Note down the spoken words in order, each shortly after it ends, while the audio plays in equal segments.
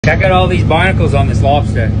Check out all these barnacles on this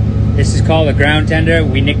lobster. This is called a ground tender.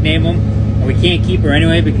 We nickname them. And we can't keep her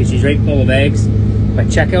anyway because she's right full of eggs. But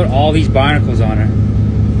check out all these barnacles on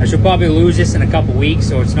her. I should probably lose this in a couple weeks,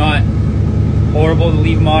 so it's not horrible to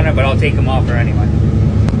leave them on her, but I'll take them off her anyway.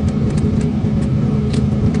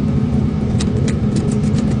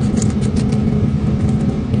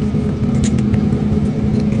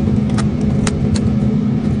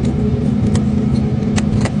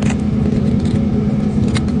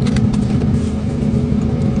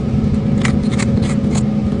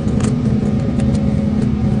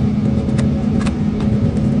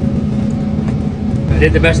 I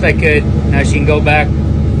did the best I could. Now she can go back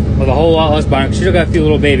with a whole lot less barnacles. She's still got a few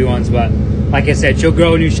little baby ones, but like I said, she'll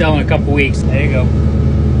grow a new shell in a couple weeks. There you go.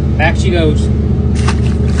 Back she goes.